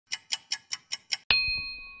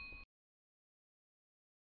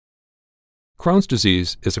Crohn's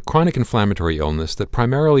disease is a chronic inflammatory illness that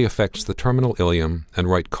primarily affects the terminal ileum and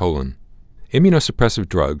right colon. Immunosuppressive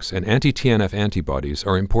drugs and anti-TNF antibodies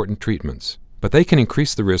are important treatments, but they can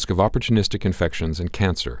increase the risk of opportunistic infections and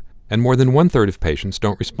cancer, and more than one-third of patients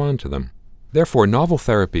don't respond to them. Therefore, novel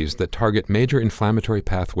therapies that target major inflammatory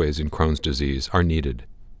pathways in Crohn's disease are needed.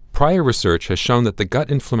 Prior research has shown that the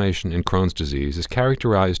gut inflammation in Crohn's disease is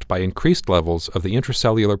characterized by increased levels of the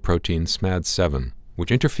intracellular protein SMAD7, which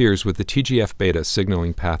interferes with the TGF-beta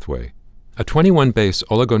signaling pathway. A 21-base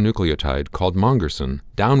oligonucleotide called Mongersen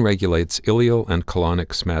downregulates ileal and colonic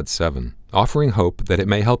SMAD7, offering hope that it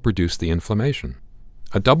may help reduce the inflammation.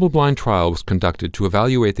 A double-blind trial was conducted to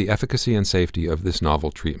evaluate the efficacy and safety of this novel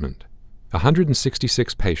treatment.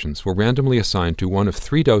 166 patients were randomly assigned to one of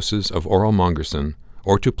 3 doses of oral Mongersen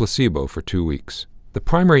or to placebo for 2 weeks. The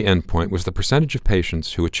primary endpoint was the percentage of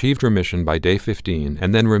patients who achieved remission by day 15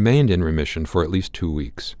 and then remained in remission for at least 2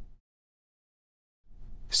 weeks.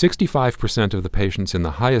 65% of the patients in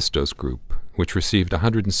the highest dose group, which received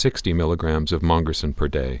 160 milligrams of Mongersen per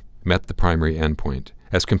day, met the primary endpoint,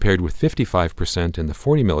 as compared with 55% in the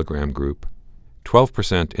 40 milligram group,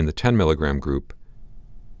 12% in the 10 milligram group,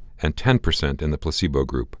 and 10% in the placebo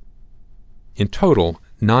group. In total,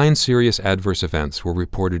 9 serious adverse events were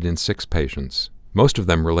reported in 6 patients, most of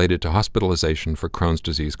them related to hospitalization for Crohn's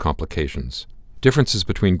disease complications. Differences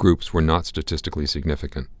between groups were not statistically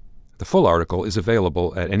significant. The full article is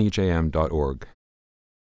available at nejm.org.